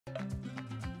80%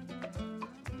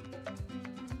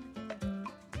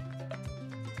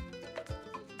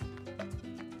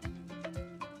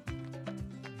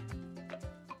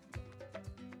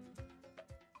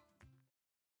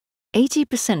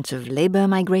 of labor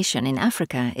migration in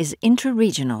Africa is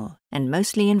intra-regional and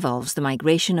mostly involves the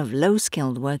migration of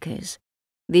low-skilled workers.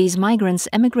 These migrants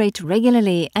emigrate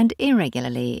regularly and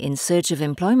irregularly in search of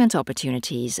employment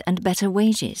opportunities and better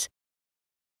wages.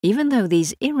 Even though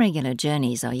these irregular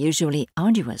journeys are usually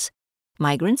arduous,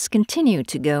 migrants continue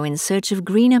to go in search of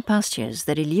greener pastures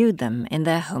that elude them in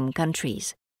their home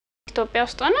countries.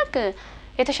 Ethiopia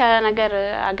የተሻለ ነገር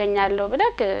አገኛለሁ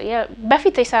ብለክ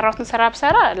በፊት የሰራሁትን ስራ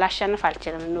ብሰራ ላሸንፍ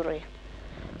አልችልም ኑሮዬ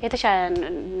የተሻለ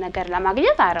ነገር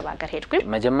ለማግኘት አረብ ሀገር ሄድኩኝ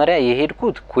መጀመሪያ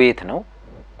የሄድኩት ኩዌት ነው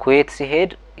ኩዌት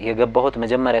ሲሄድ የገባሁት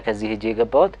መጀመሪያ ከዚህ ሄጄ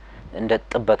የገባሁት እንደ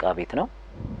ጥበቃ ቤት ነው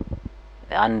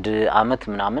አንድ አመት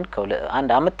ምናምን አንድ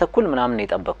አመት ተኩል ምናምን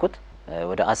የጠበቅኩት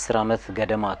ወደ 10 አመት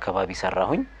ገደማ አካባቢ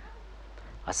ሰራሁኝ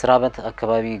 10 አመት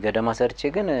አካባቢ ገደማ ሰርቼ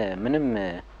ግን ምንም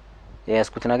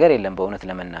ያስኩት ነገር የለም በእውነት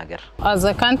ለመናገር As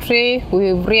a country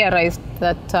we've realized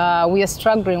that we are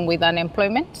struggling with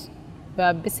unemployment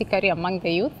basically among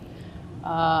the youth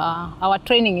our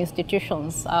training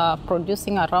institutions are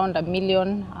producing around 1 million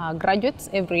graduates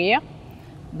every year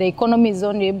the economy is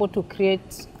only able to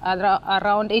create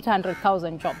around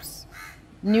 800,000 jobs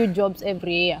new jobs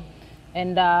every year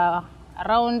and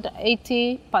around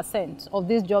 80% of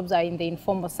these jobs are in the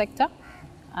informal sector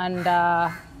and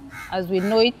as we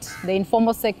know it, the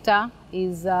informal sector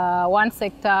is one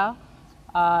sector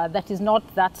that is not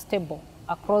that stable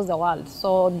across the world. So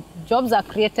jobs are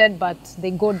created, but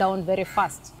they go down very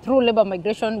fast. Through labor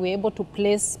migration, we're able to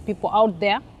place people out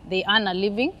there. They earn a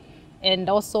living and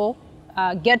also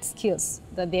get skills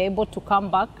that they're able to come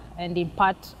back and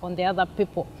impart on the other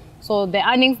people. So the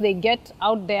earnings they get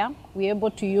out there, we're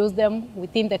able to use them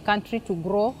within the country to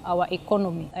grow our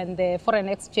economy. And the foreign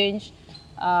exchange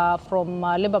from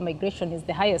labor migration is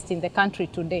the highest in the country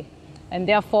today. And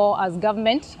therefore, as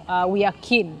government, we are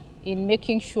keen in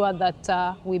making sure that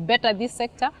we better this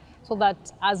sector so that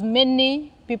as many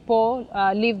people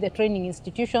leave the training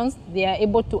institutions, they are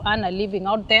able to earn a living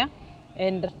out there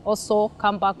and also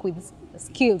come back with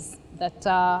skills that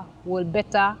will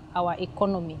better our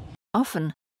economy. Often,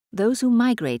 those who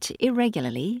migrate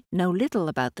irregularly know little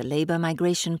about the labor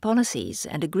migration policies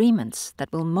and agreements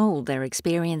that will mold their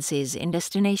experiences in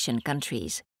destination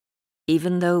countries.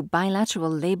 Even though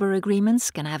bilateral labor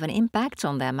agreements can have an impact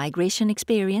on their migration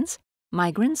experience,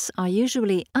 migrants are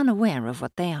usually unaware of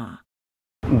what they are.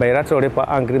 Bilateral labor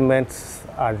agreements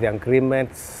are the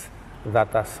agreements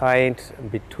that are signed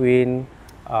between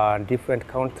different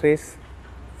countries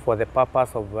for the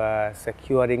purpose of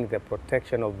securing the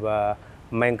protection of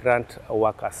migrant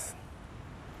workers.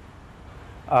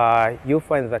 You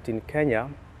find that in Kenya,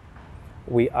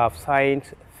 we have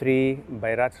signed 3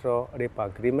 bilateral labor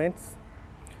agreements.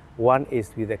 One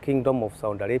is with the Kingdom of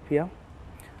Saudi Arabia,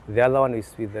 the other one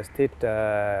is with the State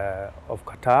of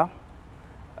Qatar,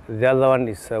 the other one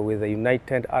is with the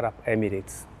United Arab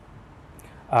Emirates.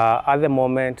 At the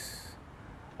moment,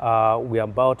 we are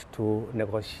about to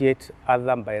negotiate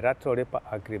other bilateral labor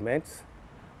agreements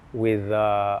with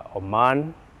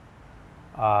Oman,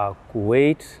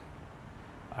 Kuwait,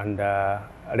 and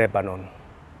Lebanon.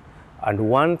 And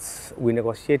once we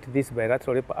negotiate these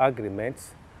bilateral labor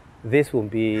agreements, this will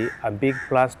be a big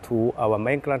plus to our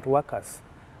migrant workers,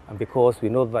 and because we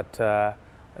know that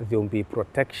there will be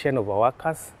protection of our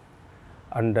workers,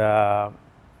 and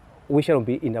we shall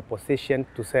be in a position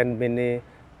to send many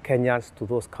Kenyans to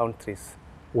those countries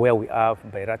where we have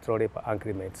bilateral labor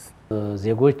agreements.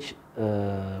 ዜጎች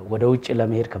ወደ ውጭ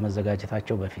ለመሄድ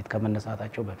ከመዘጋጀታቸው በፊት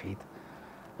ከመነሳታቸው በፊት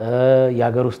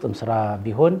ያገር ውስጥም ስራ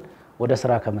ቢሆን ወደ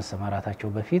ስራ ከመሰማራታቸው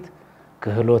በፊት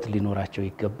ክህሎት ሊኖራቸው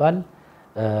ይገባል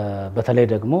በተለይ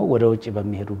ደግሞ ወደ ውጭ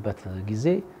በሚሄዱበት ጊዜ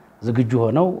ዝግጁ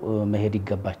ሆነው መሄድ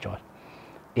ይገባቸዋል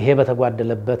ይሄ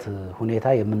በተጓደለበት ሁኔታ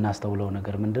የምናስተውለው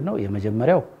ነገር ምንድነው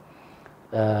የመጀመሪያው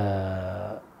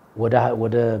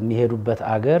ወደ የሚሄዱበት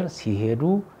አገር ሲሄዱ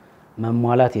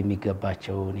መሟላት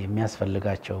የሚገባቸውን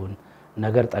የሚያስፈልጋቸውን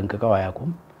ነገር ጠንቅቀው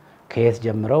አያውቁም ከየት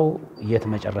ጀምረው የት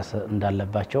መጨረስ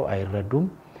እንዳለባቸው አይረዱም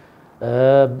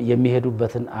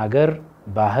የሚሄዱበትን አገር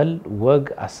ባህል ወግ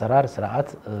አሰራር ስርዓት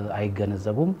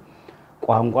አይገነዘቡም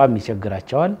ቋንቋም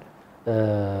ይቸግራቸዋል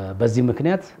በዚህ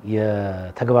ምክንያት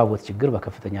የተግባቦት ችግር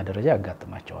በከፍተኛ ደረጃ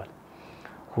ያጋጥማቸዋል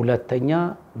ሁለተኛ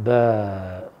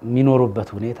በሚኖሩበት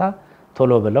ሁኔታ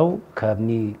ቶሎ ብለው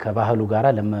ከባህሉ ጋራ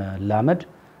ለመላመድ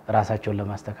ራሳቸውን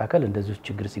ለማስተካከል እንደዚህ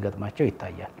ችግር ሲገጥማቸው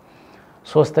ይታያል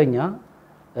ሶስተኛ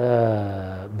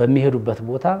በሚሄዱበት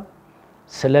ቦታ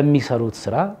ስለሚሰሩት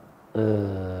ስራ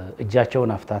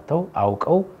እጃቸውን አፍታተው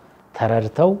አውቀው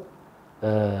ተረድተው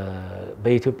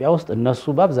በኢትዮጵያ ውስጥ እነሱ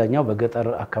በአብዛኛው በገጠር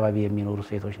አካባቢ የሚኖሩ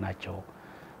ሴቶች ናቸው።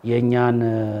 የኛን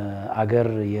አገር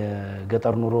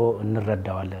የገጠር ኑሮ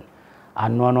እንረዳዋለን።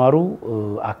 አኗኗሩ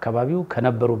አካባቢው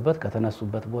ከነበሩበት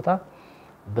ከተነሱበት ቦታ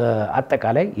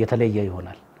በአጠቃላይ የተለየ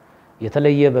ይሆናል።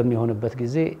 የተለየ በሚሆንበት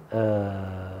ጊዜ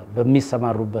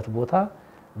በሚሰማሩበት ቦታ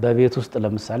በቤት ውስጥ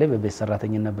ለምሳሌ በቤት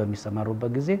ሰራተኝነት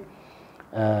በሚሰማሩበት ጊዜ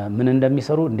ምን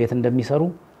እንደሚሰሩ እንዴት እንደሚሰሩ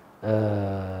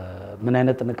ምን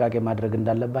አይነት ጥንቃቄ ማድረግ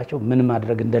እንዳለባቸው ምን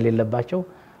ማድረግ እንደሌለባቸው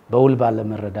በውል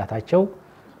ባለመረዳታቸው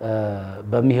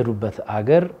በሚሄዱበት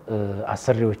አገር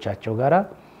አሰሪዎቻቸው ጋራ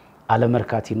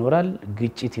አለመርካት ይኖራል፣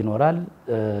 ግጭት ይኖራል፣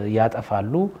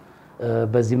 ያጠፋሉ።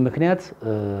 በዚህ ምክንያት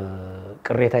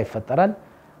ቅሬታ ይፈጠራል።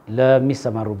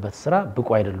 ለሚሰማሩበት ስራ ብቁ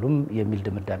አይደሉም የሚል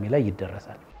ድምዳሜ ላይ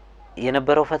ይደረሳል።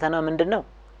 የነበረው ፈተና ምንድነው?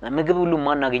 ምግብ ሁሉ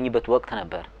ማናገኝበት ወቅት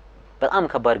ነበር። በጣም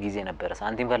ከባድ ጊዜ ነበር።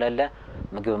 ሳንቲም ከሌለ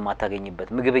ምግብ ማታገኝበት፣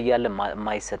 ምግብ እያለ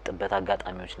ማይሰጥበት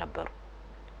አጋጣሚዎች ነበሩ።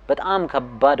 በጣም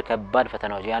ከባድ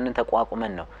ፈተናዎች። ያንን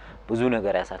ተቋቁመን ነው ብዙ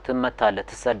ነገር ያሳት ትመታለህ፣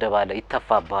 ትሰደባለህ፣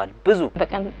 ይተፋባል ብዙ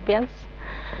በቀን ቢያንስ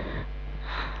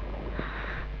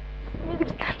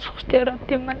ሶስት አራት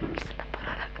የማንስ ነበር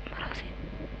አላውቅም ራሴ።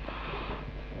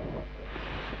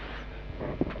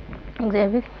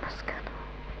 እግዚአብሔር ይመስገን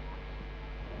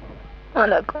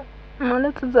አላውቅም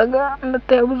ማለት እዛ ጋር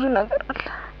የምታየው ብዙ ነገር አለ።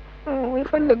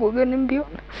 የፈለገው ወገንም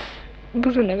ቢሆን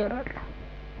ብዙ ነገር አለ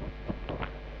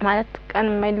ማለት ቀን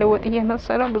የማይለወጥ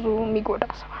እየመሰለ ብዙ የሚጎዳ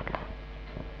ሰው አለ።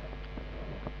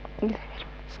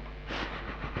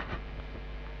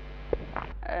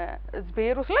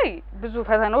 ቤይሩት ላይ ብዙ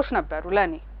ፈተናዎች ነበሩ።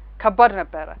 ለኔ ከባድ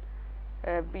ነበረ።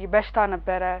 በሽታ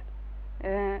ነበረ፣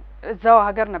 እዛው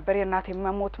ሀገር ነበር የእናቴ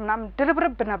መሞት ምናምን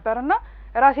ድርብርብ ነበርና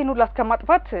ራሴን ሁሉ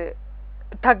እስከማጥፋት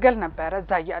ታገል ነበር።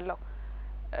 እዛ ያለው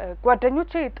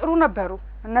ጓደኞቼ ጥሩ ነበሩ።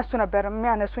 እነሱ ነበር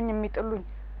የሚያነሱኝ የሚጥሉኝ።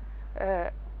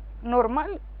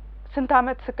 ኖርማል ስንት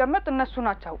አመት ስቀመጥ እነሱ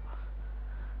ናቸው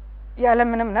ያለ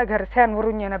ምንም ነገር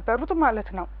ሲያኖሩኝ የነበሩት ማለት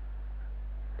ነው።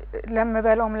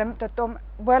 ለምበላውም ለምጠጣውም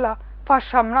ወላ ፋሻ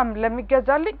ምናምን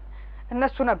ለሚገዛልኝ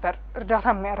እነሱ ነበር እርዳታ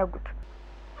የሚያደርጉት።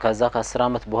 ከዛ ከ10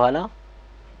 አመት በኋላ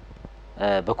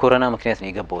በኮሮና ምክንያት ነው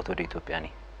የገባሁት ወደ ኢትዮጵያ።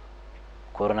 ነኝ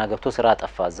ኮሮና ገብቶ ስራ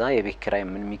ጠፋ። እዛ የቤት ኪራይ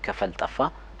ምን የሚከፈል ጠፋ።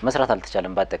 መስራት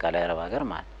አልተቻለም። በአጠቃላይ አረብ ሀገር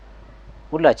ማለት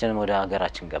ሁላችንም ወደ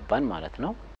ሀገራችን ገባን ማለት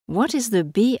ነው። What is the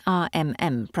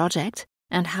BRMM project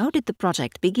and how did the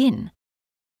project begin?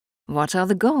 What are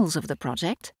the goals of the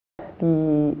project? The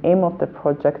aim of the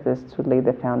project is to lay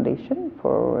the foundation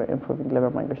for improving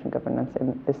labor migration governance in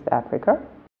East Africa.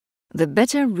 The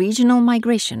Better Regional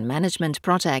Migration Management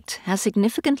Project has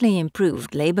significantly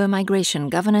improved labor migration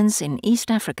governance in East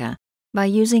Africa by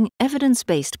using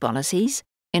evidence-based policies,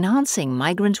 enhancing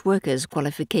migrant workers'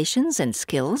 qualifications and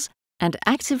skills, and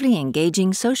actively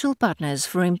engaging social partners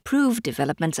for improved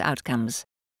development outcomes.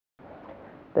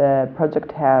 The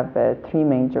project have 3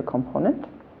 major components.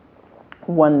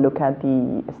 One, look at the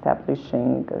establishing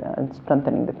and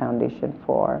strengthening the foundation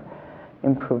for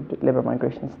improved labor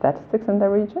migration statistics in the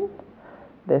region.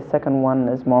 The second one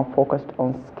is more focused on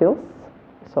skills,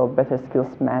 so better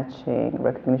skills matching,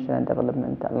 recognition and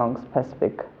development along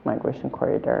specific migration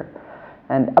corridor,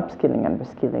 and upskilling and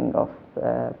reskilling of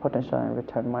potential and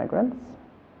return migrants,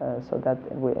 so that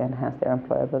we enhance their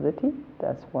employability.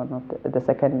 That's one of the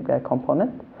second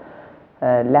component.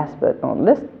 Last but not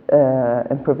least,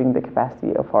 improving the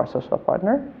capacity of our social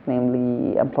partner,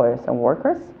 namely employers and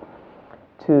workers,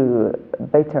 to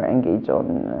better engage on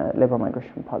labor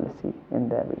migration policy in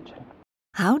the region.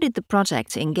 How did the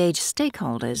project engage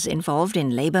stakeholders involved in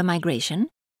labor migration?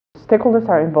 Stakeholders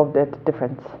are involved at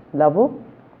different level.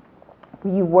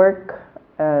 We work,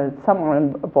 some are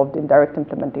involved in direct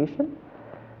implementation.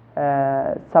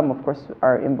 Some, of course,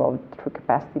 are involved through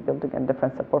capacity building and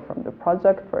different support from the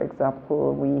project. For example,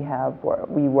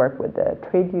 we work with the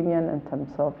trade union in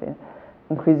terms of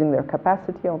increasing their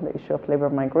capacity on the issue of labor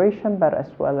migration, but as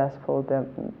well as for them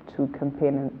to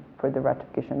campaign for the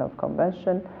ratification of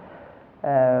convention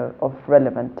of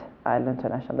relevant ILO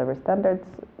international labor standards.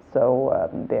 So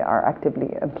they are actively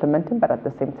implementing, but at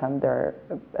the same time they're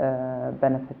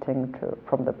benefiting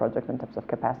from the project in terms of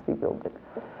capacity building.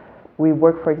 We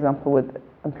work, for example, with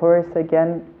employers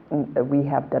again. We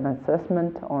have done an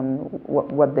assessment on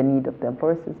what the need of the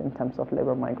employers is in terms of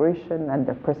labor migration and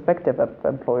the perspective of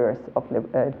employers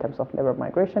in terms of labor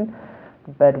migration.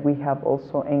 But we have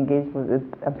also engaged with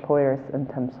employers in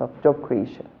terms of job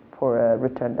creation for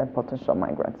returned and potential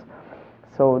migrants.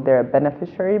 So they're a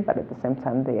beneficiary, but at the same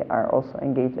time they are also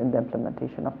engaged in the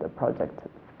implementation of the project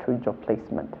through job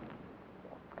placement.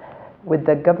 With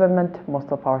the government, most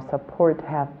of our support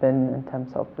have been in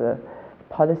terms of the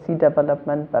policy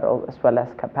development, but as well as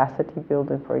capacity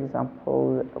building. For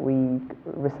example, we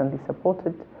recently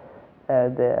supported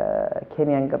the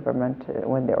Kenyan government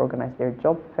when they organized their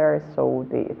job fairs. So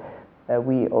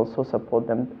we also support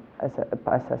them, as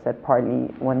I said, partly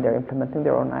when they're implementing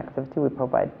their own activity. We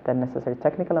provide the necessary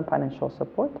technical and financial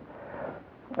support,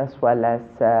 as well as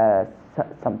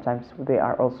sometimes they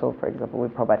are also, for example, we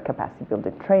provide capacity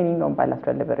building training on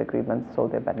bilateral labor agreements, so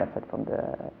they benefit from the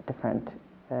different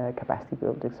capacity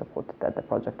building support that the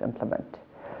project implement.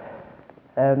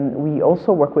 We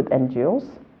also work with NGOs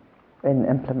in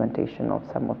implementation of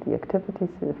some of the activities.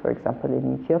 For example,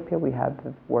 in Ethiopia, we have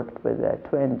worked with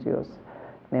 2 NGOs,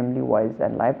 namely WISE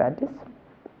and Live Addis,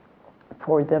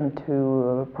 for them to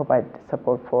provide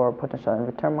support for potential and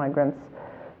return migrants,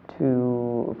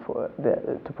 to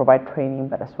provide training,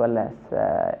 but as well as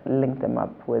link them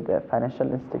up with a financial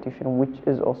institution, which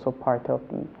is also part of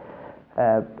the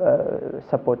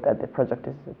support that the project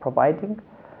is providing.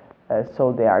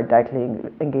 So they are directly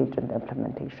engaged in the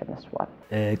implementation as well.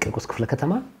 ቂርቆስ ክፍለ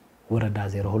ከተማ ወረዳ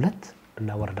 02 እና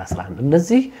ወረዳ 11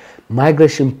 እነዚህ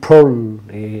ማይግሬሽን ፕሮን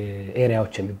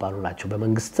ኤሪያዎች የሚባሉ ናቸው።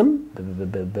 በመንግስትም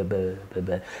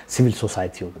በሲቪል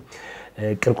ሶሳይቲው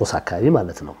ቂርቆስ አካባቢ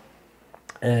ማለት ነው።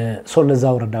 እነዛ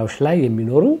ወረዳዎች ላይ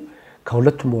የሚኖሩ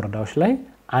ከሁለቱም ወረዳዎች ላይ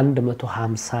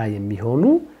 150 የሚሆኑ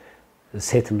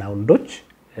ሴትና ወንዶች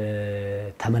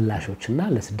ተመላሾችና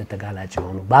ለስደት ተጋላጭ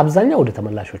የሆኑ በአብዛኛው ወደ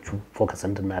ተመላሾቹ ፎከስ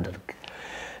እንድናደርግ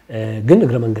ግን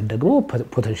እግረ መንገድ ደግሞ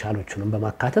ፖቴንሻሎቹንም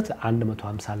በማካተት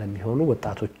 150 ለሚሆኑ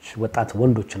ወጣት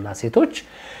ወንዶችና ሴቶች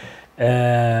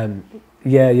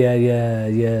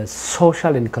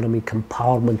የሶሻል ኤንድ ኢኮኖሚክ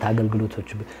ኤምፓወርመንት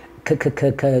አገልግሎቶች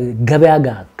ከገበያ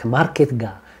ጋር ከማርኬት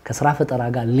ጋር ከስራ ፈጠራ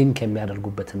ጋር ሊንክ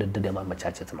የሚያደርጉበትን እድል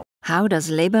የማመቻቸት ነው። How does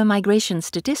labor migration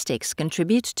statistics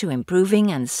contribute to improving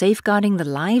and safeguarding the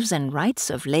lives and rights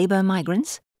of labor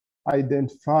migrants?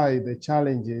 Identify the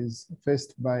challenges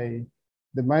faced by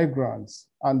the migrants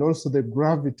and also the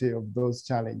gravity of those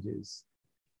challenges.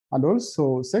 And also,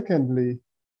 secondly,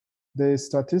 the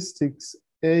statistics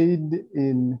aid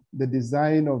in the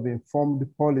design of informed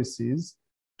policies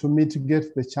to mitigate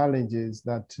the challenges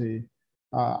that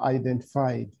are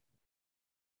identified.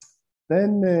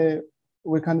 Then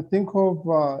we can think of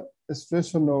a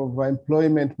situation of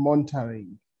employment monitoring.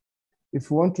 If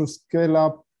we want to scale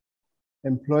up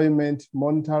employment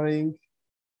monitoring,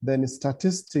 then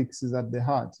statistics is at the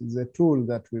heart, is a tool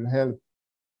that will help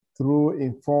through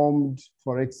informed,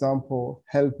 for example,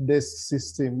 help desk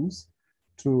systems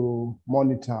to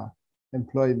monitor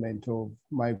employment of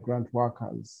migrant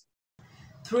workers.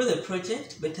 Through the project,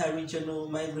 Better Regional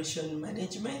Migration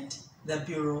Management, the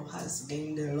Bureau has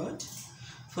gained a lot.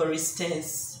 For instance,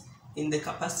 in the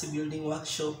capacity building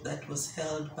workshop that was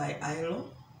held by ILO,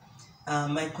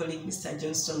 my colleague Mr.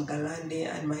 Johnston Galande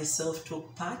and myself took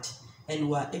part and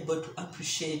were able to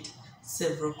appreciate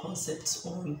several concepts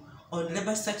on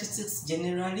labor statistics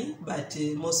generally, but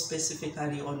more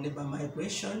specifically on labor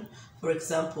migration. For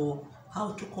example, how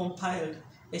to compile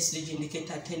SDG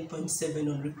indicator 10.7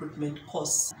 on recruitment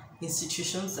costs,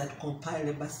 institutions that compile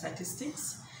labor statistics,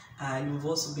 and we've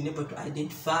also been able to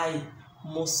identify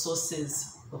more sources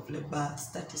of labor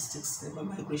statistics, labor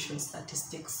migration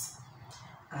statistics,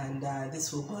 and this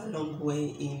will go a long way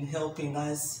in helping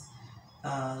us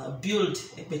build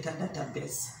a better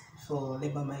database for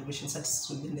labor migration statistics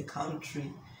within the country.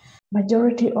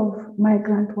 Majority of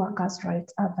migrant workers'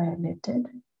 rights are violated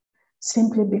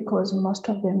simply because most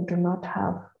of them do not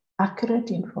have accurate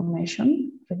information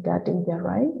regarding their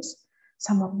rights.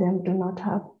 Some of them do not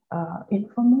have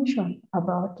information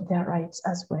about their rights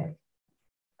as well.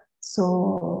 So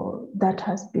that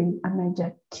has been a major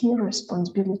key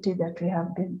responsibility that we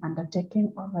have been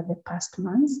undertaking over the past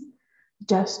months,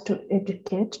 just to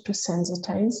educate, to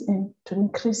sensitize, and to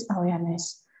increase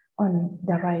awareness on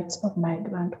the rights of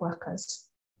migrant workers.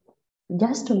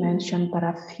 Just to mention but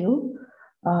a few,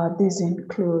 this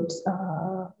includes,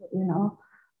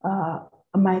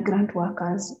 migrant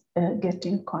workers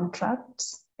getting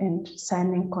contracts and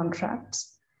signing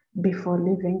contracts before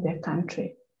leaving the country.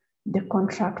 The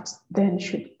contracts then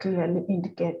should clearly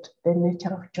indicate the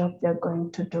nature of job they're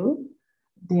going to do,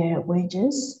 their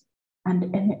wages,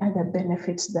 and any other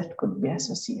benefits that could be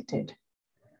associated.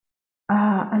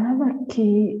 Another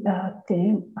key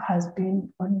theme has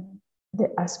been on the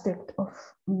aspect of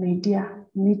media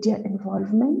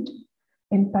involvement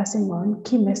in passing on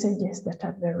key messages that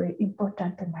are very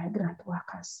important to migrant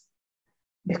workers.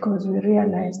 Because we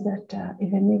realize that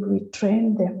even if we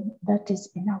train them, that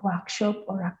is in a workshop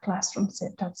or a classroom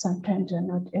setup, sometimes we're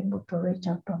not able to reach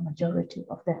out to a majority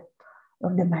of them.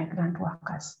 of the migrant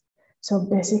workers. So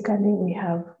basically, we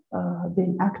have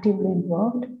been actively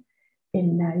involved in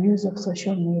use of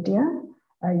social media,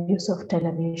 use of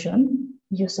television,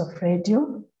 use of radio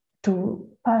to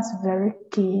pass very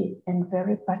key and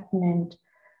very pertinent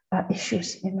issues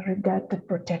in regard to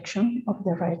protection of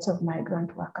the rights of migrant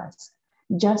workers.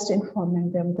 Just informing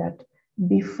them that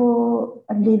before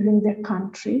leaving the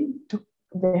country to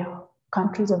the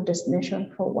countries of destination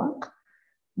for work,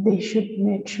 they should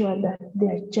make sure that they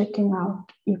are checking out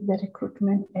if the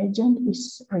recruitment agent is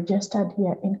registered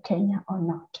here in Kenya or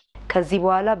not. ከዚህ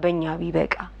በኋላ በእኛ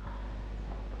ቢበቃ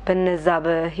በነዛ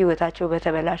በህይወታቸው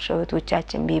በተበላሸው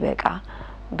እህቶቻችን ቢበቃ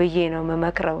ብዬ ነው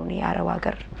መመክረው ነው ያረው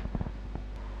ሀገር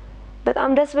በጣም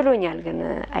ደስ ብሎኛል ግን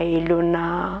አይሎና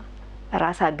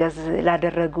ራስ አገዝ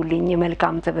ላደረጉልኝ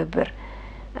መልካም ትብብር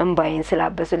እንባይን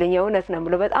ስላበሱልኝ እውነት ነው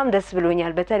ብሎ በጣም ደስ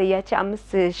ብሎኛል በተለያች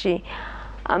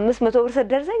 5500 ብር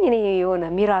ሰደርሰኝ እኔ የሆነ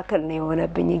ሚራክል ነው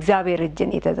የሆነብኝ እግዚአብሔር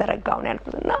እጅን የተዘረጋው ነው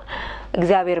ያልኩትና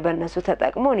እግዚአብሔር በእነሱ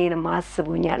ተጠቅሞ እኔንም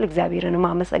አስቦኛል እግዚአብሔርንም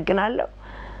አመሰግናለሁ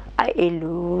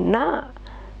አይሉና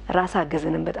ራስ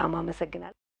አገዝንም በጣም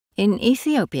አመሰግናለሁ In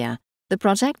Ethiopia, the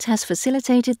project has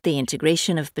facilitated the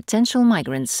integration of potential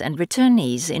migrants and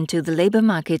returnees into the labour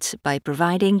market by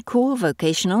providing core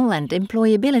vocational and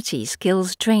employability skills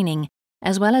training,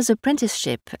 as well as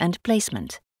apprenticeship and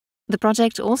placement. The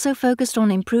project also focused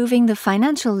on improving the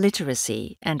financial literacy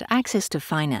and access to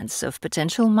finance of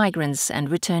potential migrants and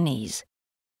returnees.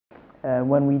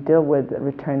 When we deal with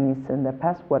returnees in the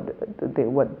past, what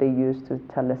they used to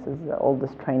tell us is all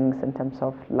these trainings in terms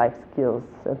of life skills,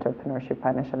 entrepreneurship,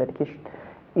 financial education.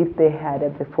 If they had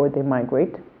it before they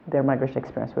migrate, their migration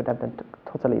experience would have been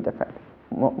totally different,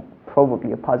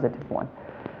 probably a positive one.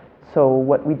 So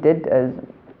what we did is,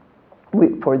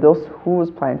 for those who was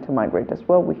planning to migrate as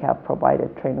well, we have provided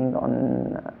training on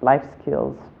life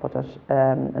skills,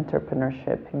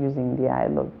 entrepreneurship using the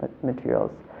ILO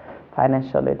materials,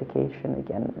 financial education,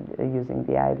 again, using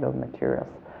the ILO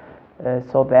materials,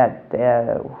 so that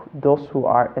those who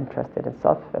are interested in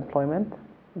self-employment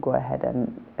go ahead and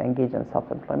engage in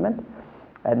self-employment,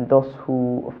 and those who,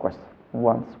 of course,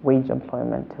 wants wage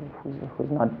employment,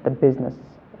 who's not the business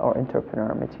or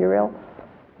entrepreneur material,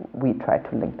 we try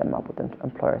to link them up with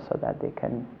employers so that they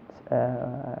can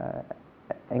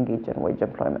engage in wage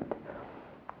employment.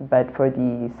 But for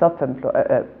the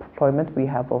self-employment, we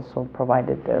have also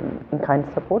provided in-kind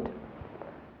support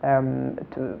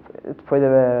for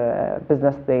the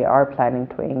business they are planning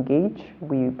to engage.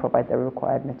 We provide the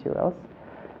required materials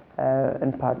in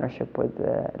partnership with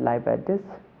Live Edis.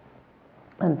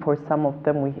 And for some of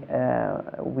them,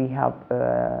 we have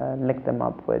linked them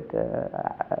up with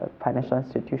a financial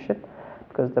institution,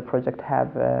 because the project have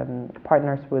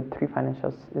partners with 3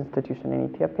 financial institutions in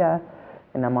Ethiopia,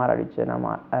 in Amara region,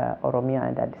 Oromia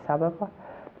and Addis Ababa,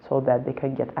 so that they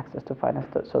can get access to finance,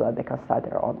 so that they can start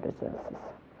their own businesses.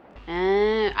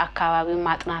 አካባቢው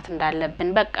ማጥናት እንዳለብን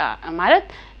በቃ ማለት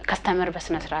ከስተመር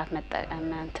በስነ ስርዓት መጠቀም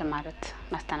ማለት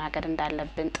ማስተናገድ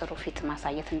እንዳለብን ጥሩ ፊት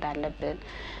ማሳየት እንዳለብን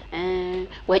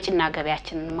ወጪና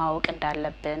ገበያችንን ማወቅ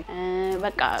እንዳለብን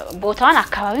በቃ ቦታውን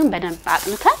አካባቢውን በደንብ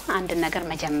አጥንተን አንድ ነገር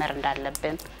መጀመር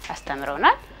እንዳለብን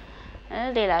አስተምረውናል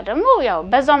ሌላ ደግሞ ያው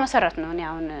በዛው መሰረት ነው እኔ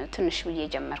አሁን ትንሽ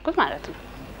ብዬ ጀመርኩት ማለት ነው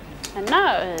እና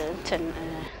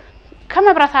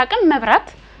ከመብራት አቅም መብራት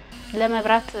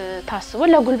ለመብራት ታስቦ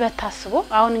ለጉልበት ታስቦ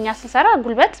አሁን እኛ ስንሰራ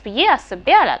ጉልበት ብዬ አስቤ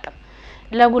አላቀም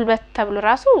ለጉልበት ተብሎ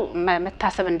ራሱ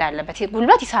መታሰብ እንዳለበት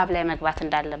ጉልበት ሂሳብ ላይ መግባት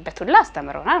እንዳለበት ሁሉ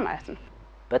አስተምረውናል ማለት ነው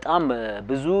በጣም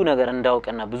ብዙ ነገር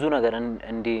እንዳውቅና ብዙ ነገር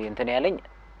እንትን ያለኝ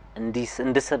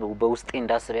እንድስብ በውስጤ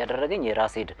እንዳስብ ያደረገኝ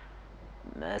የራሴ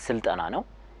ስልጠና ነው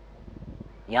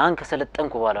ያን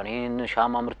ከሰለጠንኩ በኋላ ነው ይሄን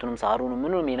ሻማ ምርቱንም ሳሩንም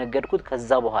ምንም የነገድኩት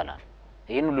ከዛ በኋላ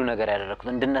ይሄን ሁሉ ነገር ያደረኩት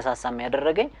እንድነሳሳም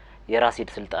ያደረገኝ የራሴ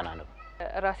ስልጠና ነው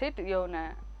ራሴ የሆነ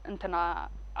እንትና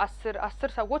 10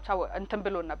 ሰዎች እንትን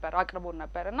ብሎ ነበር አቅርቦን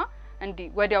ነበርና እንዲ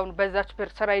ወዲያው በዛች ብር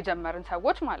ስራ የጀመርን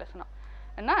ሰዎች ማለት ነው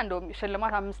እና እንደውም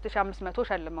ሽልማት 5500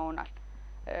 ሸልመውናል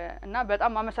እና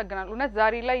በጣም አመሰግናለሁ እነት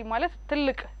ዛሬ ላይ ማለት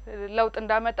ትልቅ ለውጥ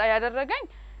እንዳመጣ ያደረገኝ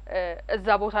እዛ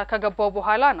ቦታ ከገባው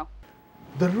በኋላ ነው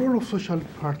The role of social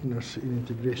partners in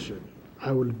integration,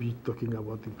 I will be talking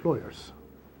about employers.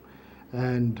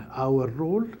 And our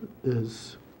role is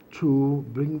to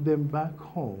bring them back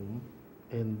home,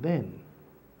 and then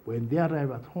when they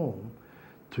arrive at home,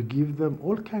 to give them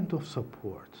all kinds of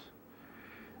support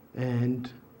and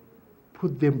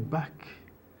put them back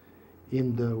in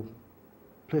the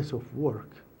place of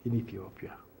work in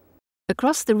Ethiopia.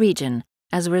 Across the region,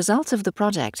 as a result of the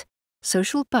project,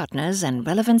 social partners and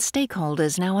relevant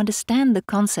stakeholders now understand the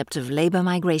concept of labour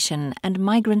migration and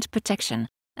migrant protection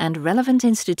and relevant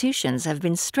institutions have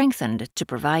been strengthened to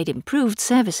provide improved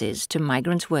services to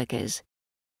migrant workers.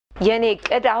 የኔ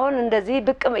እቅድ አሁን እንደዚህ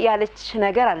ብቅ ያለች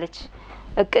ነገር አለች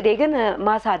እቅዴ ግን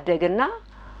ማሳደግና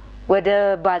ወደ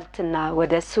ባልትና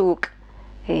ወደ ሱቅ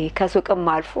ከሱቅም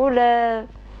አልፎ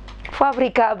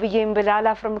ለፋብሪካ ብዬም ብላ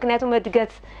አላፍርም ምክንያቱም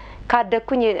እድገት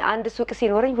ካደኩኝ አንድ ሱቅ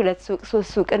ሲኖርኝ ሁለት ሱቅ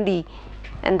ሶስት ሱቅ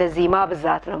እንደዚህ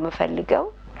ማብዛት ነው የምፈልገው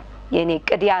የኔ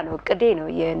እቅድ ያ ነው እቅዴ ነው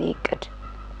የኔ እቅድ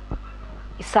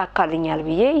ይሳካልኛል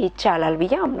ብዬ ይቻላል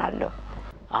ብዬ አምናለሁ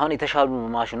አሁን የተሻሉ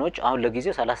ማሽኖች አሁን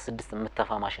ለጊዜው 36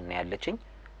 የምትተፋ ማሽን ነው ያለችኝ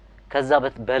ከዛ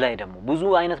በላይ ደግሞ ብዙ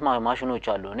አይነት ማሽኖች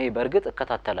አሉ እኔ በርግጥ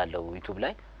እከታተላለሁ ዩቲዩብ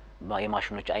ላይ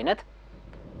የማሽኖች አይነት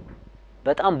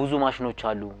በጣም ብዙ ማሽኖች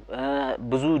አሉ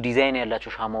ብዙ ዲዛይን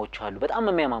ያላቸው ሻማዎች አሉ በጣም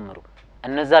የሚያማምሩ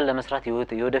እነዛን ለመስራት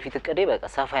የወደፊት እቅዴ በቃ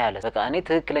ሰፋ ያለ በቃ እኔ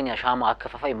ትክክለኛ ሻማ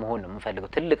አከፋፋይ መሆን ነው የምፈልገው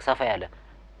ትልቅ ሰፋ ያለ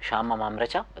ሻማ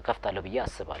ማምረቻ እከፍታለሁ ብዬ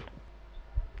አስባለሁ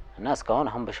እና እስካሁን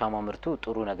አሁን በሻማ ምርቱ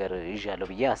ጥሩ ነገር ይዣለሁ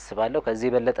ብዬ አስባለሁ ከዚህ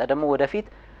በለጠ ደግሞ ወደፊት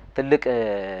ትልቅ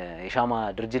የሻማ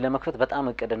ድርጅት ለመክፈት በጣም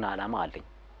እቅድና አላማ አለኝ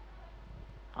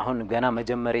አሁን ገና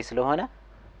መጀመሪያ ስለሆነ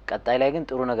ቀጣይ ላይ ግን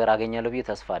ጥሩ ነገር አገኛለሁ ብዬ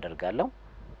ተስፋ አደርጋለሁ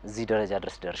እዚህ ደረጃ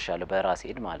ድረስ ደርሻለሁ በራሴ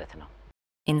ሄድ ማለት ነው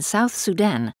In South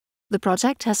Sudan, the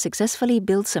project has successfully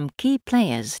built some key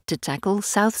players to tackle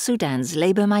South Sudan's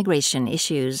labor migration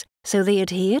issues so they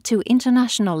adhere to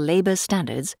international labor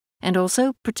standards and also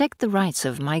protect the rights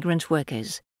of migrant workers.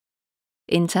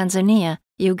 In Tanzania,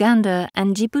 Uganda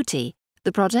and Djibouti,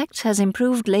 the project has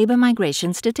improved labor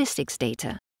migration statistics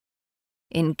data.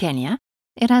 In Kenya,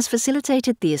 it has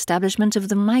facilitated the establishment of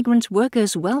the Migrant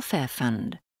Workers Welfare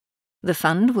Fund. The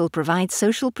fund will provide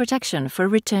social protection for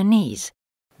returnees.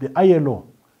 The ILO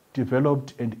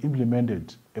developed and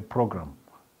implemented a program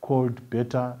called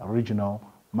Better Regional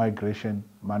Migration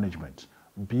Management,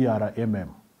 BRMM,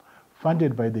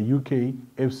 funded by the UK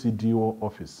FCDO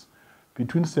office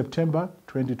between September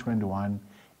 2021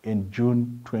 and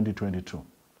June 2022.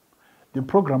 The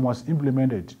program was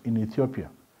implemented in Ethiopia,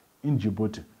 in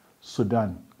Djibouti,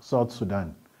 Sudan, South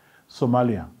Sudan,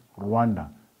 Somalia, Rwanda,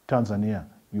 Tanzania,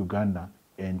 Uganda,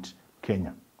 and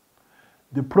Kenya.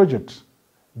 The project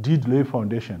did lay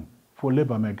foundation for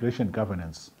labor migration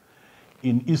governance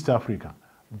in East Africa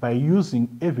by using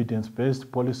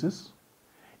evidence-based policies,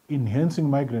 enhancing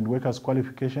migrant workers'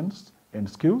 qualifications and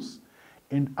skills,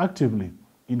 and actively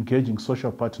engaging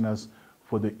social partners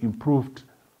for the improved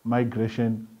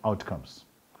migration outcomes.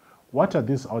 What are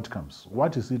these outcomes?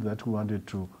 What is it that we wanted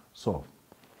to solve?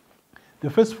 The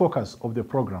first focus of the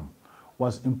program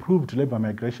was improved labor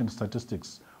migration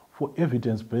statistics for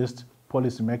evidence-based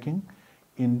policy making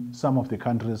in some of the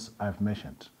countries I've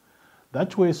mentioned.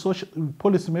 That way,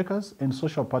 policymakers and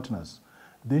social partners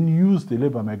then use the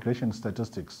labor migration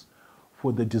statistics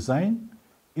for the design,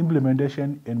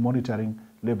 implementation, and monitoring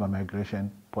labor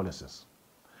migration policies.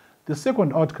 The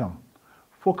second outcome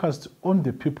focused on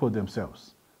the people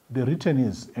themselves, the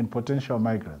returnees and potential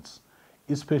migrants,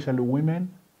 especially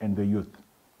women and the youth,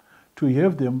 to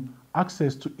have them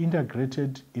access to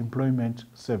integrated employment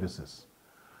services,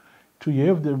 to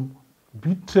have them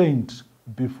be trained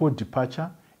before departure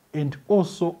and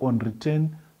also on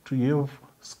return to have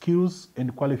skills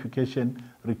and qualification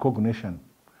recognition,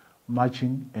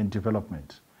 matching and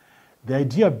development. The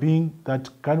idea being that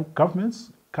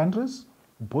governments, countries,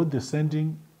 both the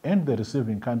sending and the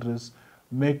receiving countries,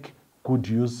 make good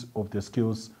use of the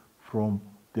skills from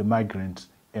the migrants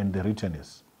and the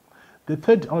returnees. The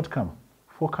third outcome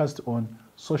focused on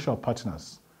social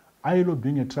partners, ILO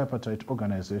being a tripartite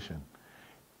organization,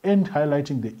 and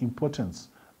highlighting the importance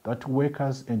that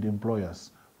workers and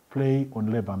employers play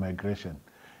on labor migration,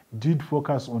 did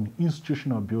focus on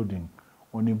institutional building,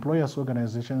 on employers'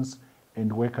 organizations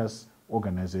and workers'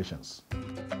 organizations.